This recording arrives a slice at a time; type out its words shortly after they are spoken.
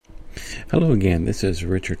Hello again, this is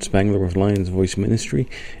Richard Spangler with Lion's Voice Ministry,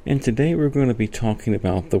 and today we're going to be talking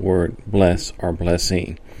about the word bless or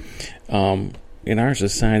blessing. In our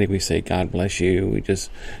society, we say, God bless you,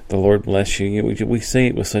 the Lord bless you. We say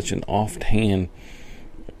it with such an offhand,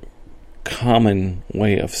 common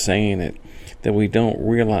way of saying it, that we don't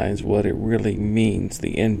realize what it really means,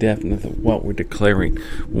 the in-depthness of what we're declaring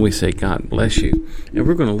when we say, God bless you. And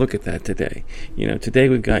we're going to look at that today. Today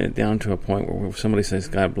we've gotten it down to a point where when somebody says,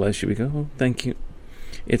 God bless you, we go, oh, thank you.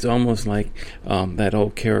 It's almost like that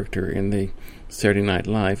old character in the Saturday Night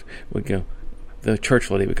Live would go, the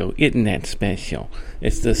church lady would go, isn't that special?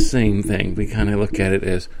 It's the same thing. We kind of look at it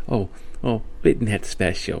as, oh, isn't that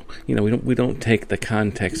special? We don't take the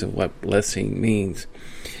context of what blessing means.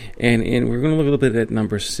 And we're going to look a little bit at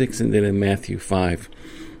number 6 and then in Matthew 5.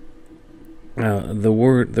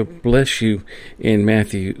 The bless you in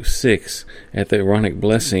Matthew 6 at the Aaronic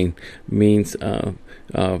blessing means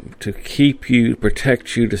to keep you,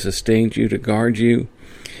 protect you, to sustain you, to guard you.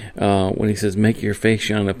 When he says, make your face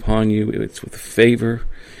shine upon you, it's with favor,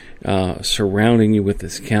 surrounding you with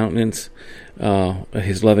his countenance,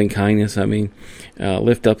 his loving kindness,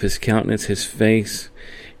 lift up his countenance, his face.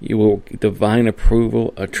 You will divine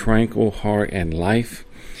approval, a tranquil heart, and life.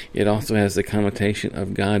 It also has the connotation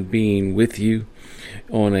of God being with you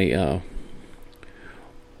on a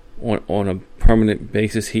permanent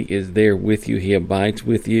basis. He is there with you. He abides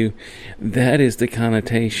with you. That is the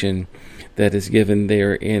connotation that is given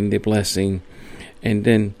there in the blessing. And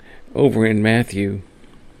then over in Matthew,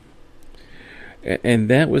 and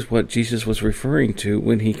that was what Jesus was referring to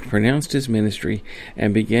when he pronounced his ministry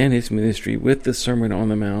and began his ministry with the Sermon on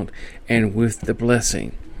the Mount and with the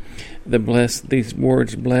blessing. These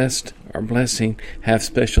words, blessed or blessing, have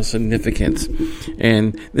special significance.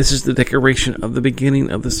 And this is the declaration of the beginning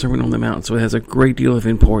of the Sermon on the Mount, so it has a great deal of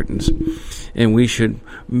importance. And we should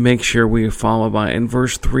make sure we follow by. In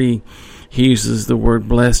verse 3, he uses the word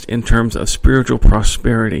blessed in terms of spiritual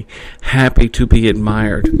prosperity, happy to be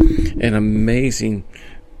admired. An amazing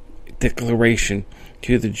declaration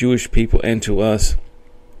to the Jewish people and to us.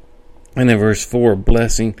 And in verse 4,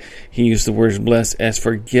 blessing, he used the words blessed as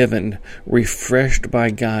forgiven, refreshed by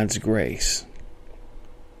God's grace.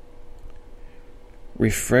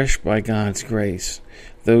 Refreshed by God's grace.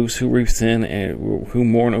 Those who sin and who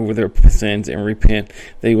mourn over their sins and repent,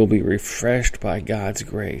 they will be refreshed by God's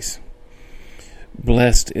grace.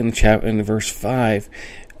 Blessed in verse 5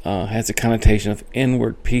 has a connotation of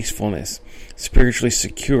inward peacefulness, spiritually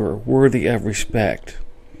secure, worthy of respect.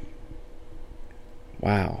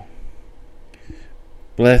 Wow.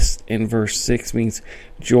 Blessed in verse 6 means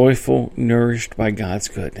joyful, nourished by God's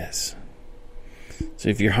goodness. So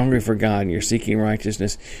if you're hungry for God and you're seeking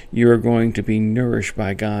righteousness, you are going to be nourished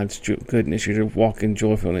by God's goodness. You're to walk in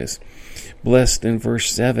joyfulness. Blessed in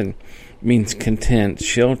verse 7 means content,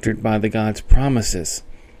 sheltered by the God's promises.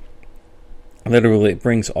 Literally, it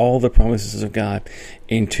brings all the promises of God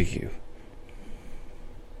into you.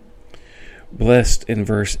 Blessed in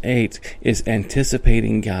verse 8 is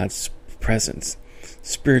anticipating God's presence.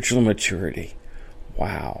 Spiritual maturity.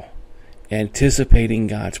 Wow. Anticipating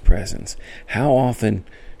God's presence. How often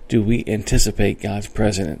do we anticipate God's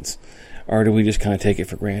presence? Or do we just kind of take it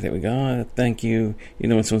for granted? We go, oh, thank you.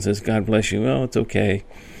 When someone says, God bless you, oh, it's okay.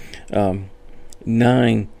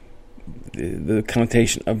 9, the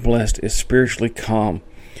connotation of blessed is spiritually calm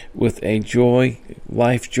with a joy,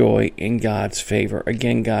 life joy in God's favor.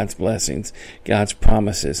 Again, God's blessings, God's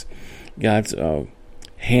promises, God's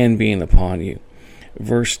hand being upon you.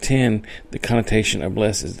 Verse 10, the connotation of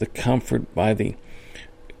blessed is the comfort by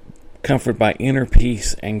inner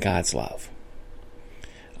peace and God's love.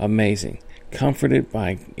 Amazing. Comforted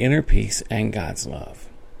by inner peace and God's love.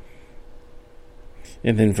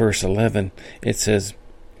 And then verse 11, it says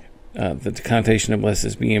the connotation of blessed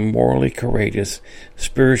is being morally courageous,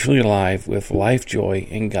 spiritually alive with life joy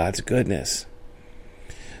in God's goodness.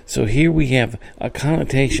 So here we have a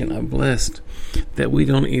connotation of blessed that we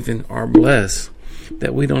don't even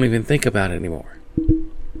think about anymore.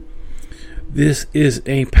 This is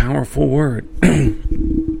a powerful word.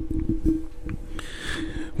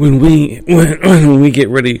 When we get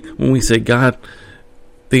ready, when we say God,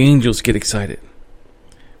 the angels get excited.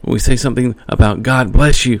 When we say something about God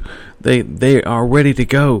bless you, they are ready to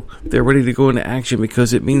go. They're ready to go into action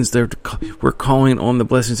because it means we're calling on the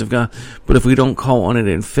blessings of God. But if we don't call on it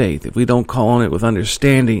in faith, if we don't call on it with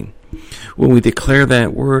understanding, when we declare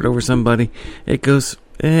that word over somebody, it goes,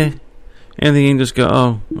 and the angels go,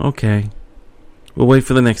 oh, okay. We'll wait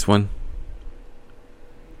for the next one.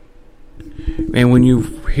 And when you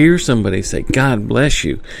hear somebody say, God bless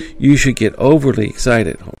you, you should get overly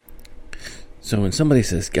excited. So when somebody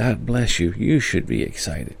says, God bless you, you should be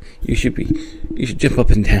excited. You should jump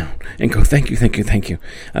up and down and go, thank you, thank you, thank you.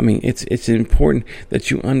 I mean, it's important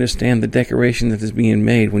that you understand the declaration that is being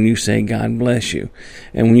made when you say, God bless you.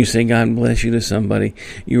 And when you say, God bless you to somebody,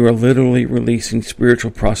 you are literally releasing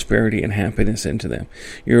spiritual prosperity and happiness into them.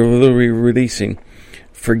 You're literally releasing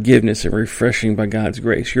forgiveness and refreshing by God's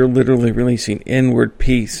grace. You're literally releasing inward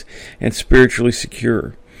peace and spiritually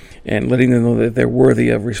secure, and letting them know that they're worthy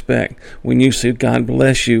of respect. When you say God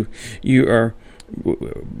bless you, you are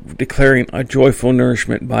declaring a joyful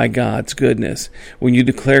nourishment by God's goodness. When you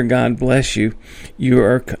declare God bless you, you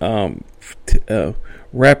are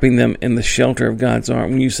wrapping them in the shelter of God's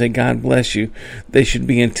arm. When you say God bless you, they should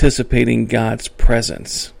be anticipating God's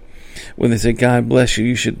presence. When they say God bless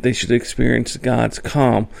you, they should experience God's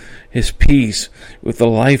calm, His peace, with the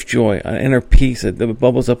life joy, an inner peace that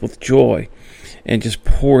bubbles up with joy and just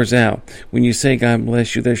pours out. When you say God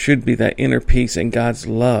bless you, there should be that inner peace and God's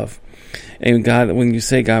love. And God, when you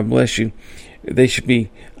say God bless you, they should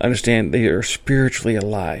understand they are spiritually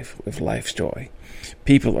alive with life's joy.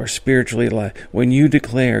 People are spiritually alive. When you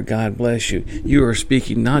declare God bless you, you are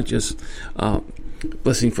speaking not just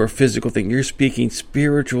blessing for a physical thing. You're speaking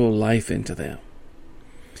spiritual life into them.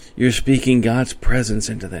 You're speaking God's presence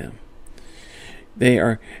into them. They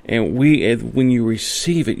are, and when you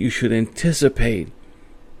receive it, you should anticipate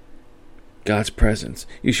God's presence.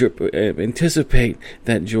 You should anticipate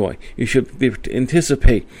that joy. You should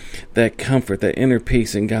anticipate that comfort, that inner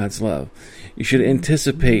peace in God's love. You should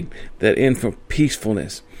anticipate that inner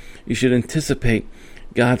peacefulness. You should anticipate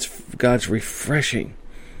God's refreshing.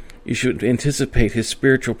 You should anticipate His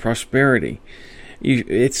spiritual prosperity.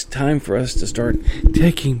 It's time for us to start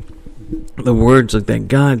taking the words that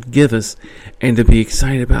God give us and to be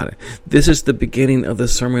excited about it. This is the beginning of the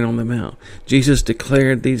Sermon on the Mount. Jesus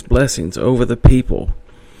declared these blessings over the people,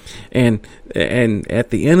 and at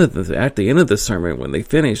the end of the sermon, when they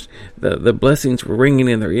finished, the blessings were ringing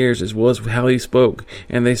in their ears, as was how He spoke,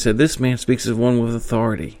 and they said, "This man speaks as one with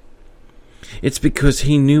authority." It's because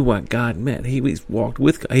he knew what God meant. He walked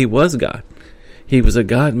with God. He was God. He was a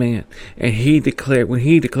God man, and when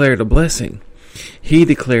he declared a blessing, He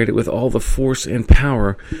declared it with all the force and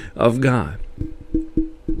power of God.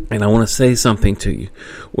 And I want to say something to you.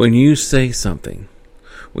 When you say something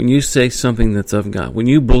that's of God, when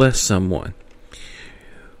you bless someone,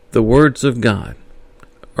 the words of God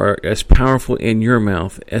are as powerful in your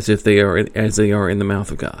mouth as they are in the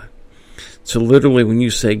mouth of God. So literally, when you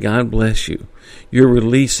say God bless you, you're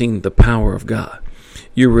releasing the power of God.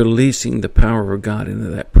 You're releasing the power of God into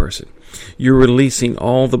that person. You're releasing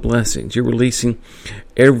all the blessings. You're releasing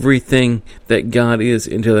everything that God is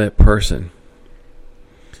into that person.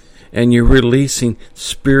 And you're releasing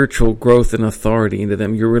spiritual growth and authority into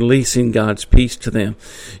them. You're releasing God's peace to them.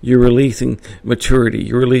 You're releasing maturity.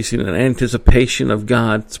 You're releasing an anticipation of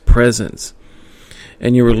God's presence.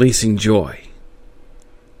 And you're releasing joy.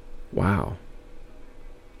 Wow.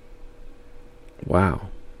 Wow.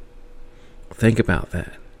 Think about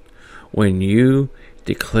that. When you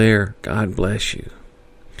declare God bless you,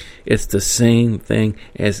 it's the same thing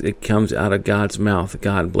as it comes out of God's mouth.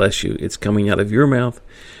 God bless you. It's coming out of your mouth,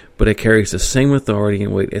 but it carries the same authority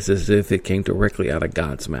and weight as if it came directly out of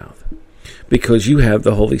God's mouth, because you have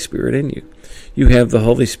the Holy Spirit in you. You have the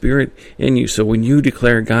Holy Spirit in you. So when you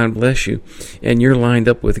declare God bless you, and you're lined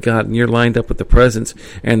up with God, and you're lined up with the presence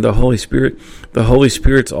and the Holy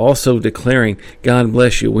Spirit's also declaring God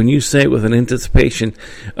bless you. When you say it with an anticipation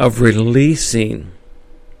of releasing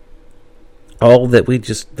all that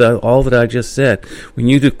I just said, when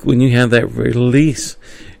you have that release,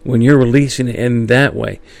 when you're releasing it in that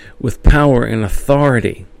way with power and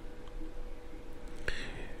authority,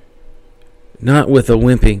 not with a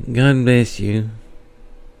wimpy, God bless you,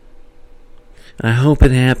 I hope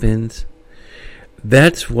it happens.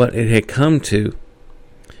 That's what it had come to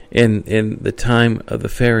in the time of the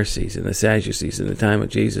Pharisees and the Sadducees, in the time of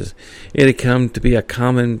Jesus. It had come to be a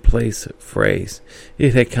commonplace phrase.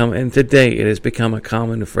 It had come, and today it has become a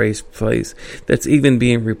common phrase that's even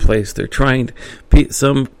being replaced. They're trying to,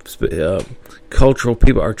 some cultural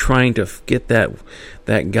people are trying to get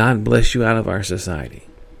that God bless you out of our society.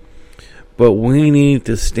 But we need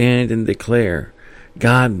to stand and declare,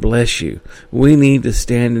 God bless you. We need to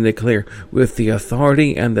stand and declare with the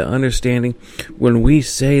authority and the understanding. When we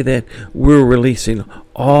say that, we're releasing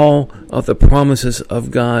all of the promises of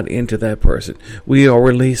God into that person. We are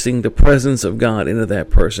releasing the presence of God into that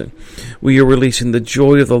person. We are releasing the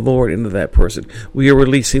joy of the Lord into that person. We are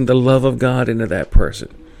releasing the love of God into that person.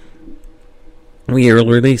 We are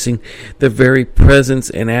releasing the very presence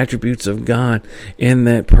and attributes of God in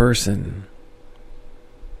that person.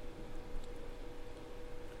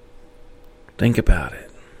 Think about it.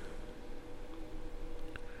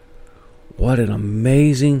 What an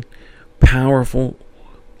amazing, powerful,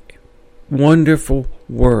 wonderful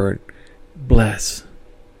word. Bless.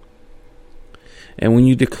 And when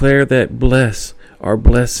you declare that bless or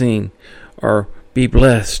blessing or be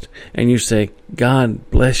blessed, and you say,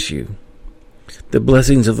 God bless you, the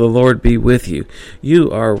blessings of the Lord be with you,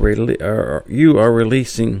 you are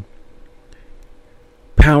releasing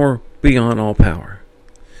power beyond all power.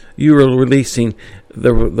 You are releasing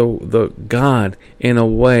the God in a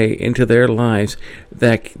way into their lives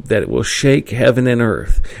that will shake heaven and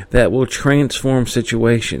earth, that will transform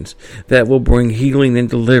situations, that will bring healing and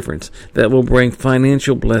deliverance, that will bring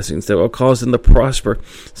financial blessings, that will cause them to prosper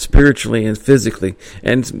spiritually and physically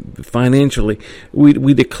and financially.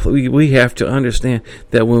 We have to understand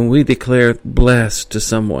that when we declare blessed to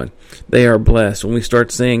someone, they are blessed. When we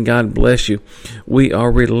start saying God bless you, we are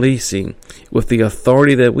releasing with the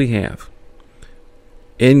authority that we have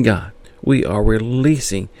in God. We are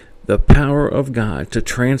releasing the power of God to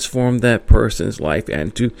transform that person's life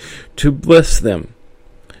and to bless them,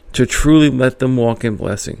 to truly let them walk in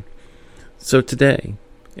blessing. So today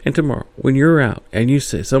and tomorrow, when you're out and you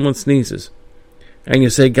say, someone sneezes and you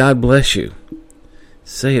say, God bless you,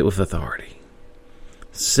 say it with authority.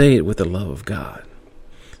 Say it with the love of God.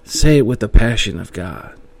 Say it with the passion of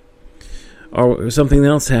God. Or something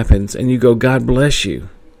else happens and you go, God bless you.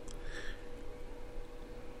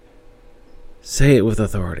 Say it with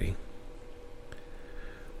authority.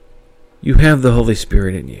 You have the Holy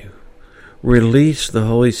Spirit in you. Release the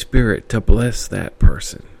Holy Spirit to bless that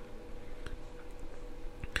person.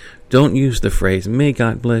 Don't use the phrase, may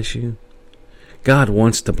God bless you. God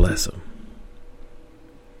wants to bless them.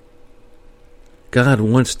 God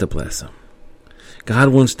wants to bless them. God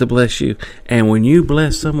wants to bless you. And when you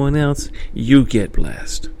bless someone else, you get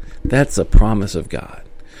blessed. That's a promise of God.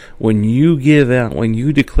 When you give out, when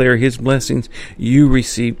you declare His blessings, you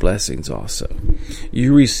receive blessings also.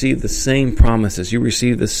 You receive the same promises. You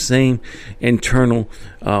receive the same internal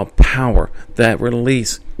power. That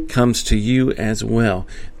release comes to you as well.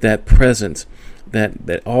 That presence,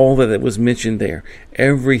 that all that was mentioned there,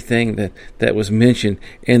 everything that was mentioned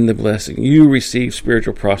in the blessing. You receive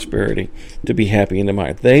spiritual prosperity to be happy in the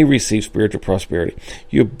mind. They receive spiritual prosperity.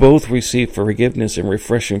 You both receive forgiveness and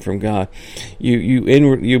refreshing from God.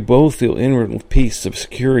 You both feel inward peace of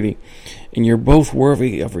security, and you're both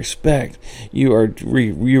worthy of respect. You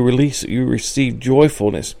receive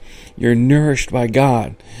joyfulness. You're nourished by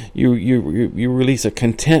God. You release a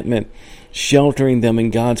contentment, sheltering them in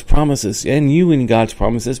God's promises and you in God's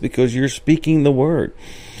promises because you're speaking the word.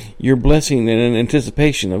 You're blessing in an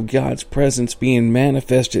anticipation of God's presence being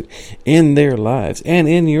manifested in their lives and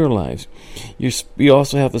in your lives. You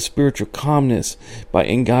also have the spiritual calmness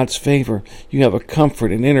in God's favor. You have a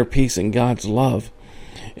comfort and inner peace in God's love.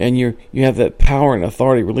 And you have that power and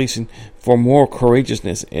authority releasing for more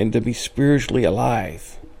courageousness and to be spiritually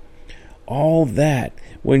alive. All that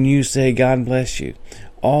when you say God bless you.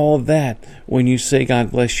 All that, when you say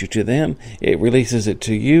God bless you to them, it releases it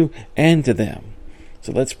to you and to them.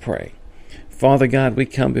 So let's pray. Father God, we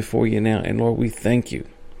come before you now, and Lord, we thank you.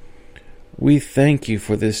 We thank you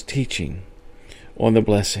for this teaching on the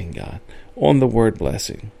blessing, God, on the word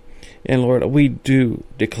blessing. And Lord, we do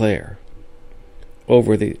declare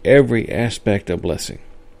over every aspect of blessing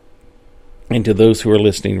and to those who are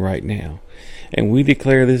listening right now. And we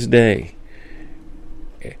declare this day,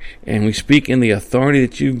 and we speak in the authority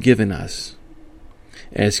that you've given us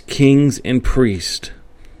as kings and priests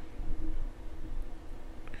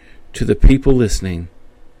to the people listening.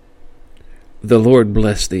 The Lord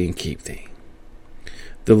bless thee and keep thee.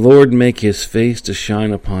 The Lord make his face to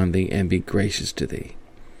shine upon thee and be gracious to thee.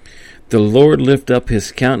 The Lord lift up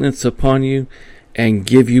his countenance upon you and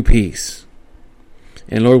give you peace.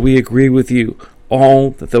 And Lord, we agree with you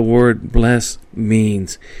all that the word bless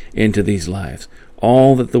means into these lives.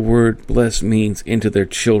 All that the word bless means into their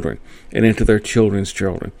children and into their children's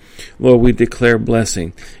children. Lord, we declare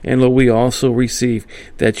blessing. And Lord, we also receive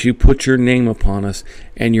that you put your name upon us,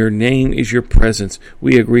 and your name is your presence.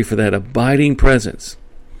 We agree for that abiding presence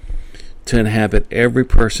to inhabit every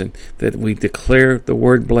person that we declare the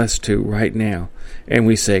word blessed to right now. And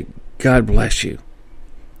we say, God bless you.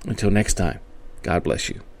 Until next time, God bless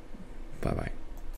you. Bye-bye.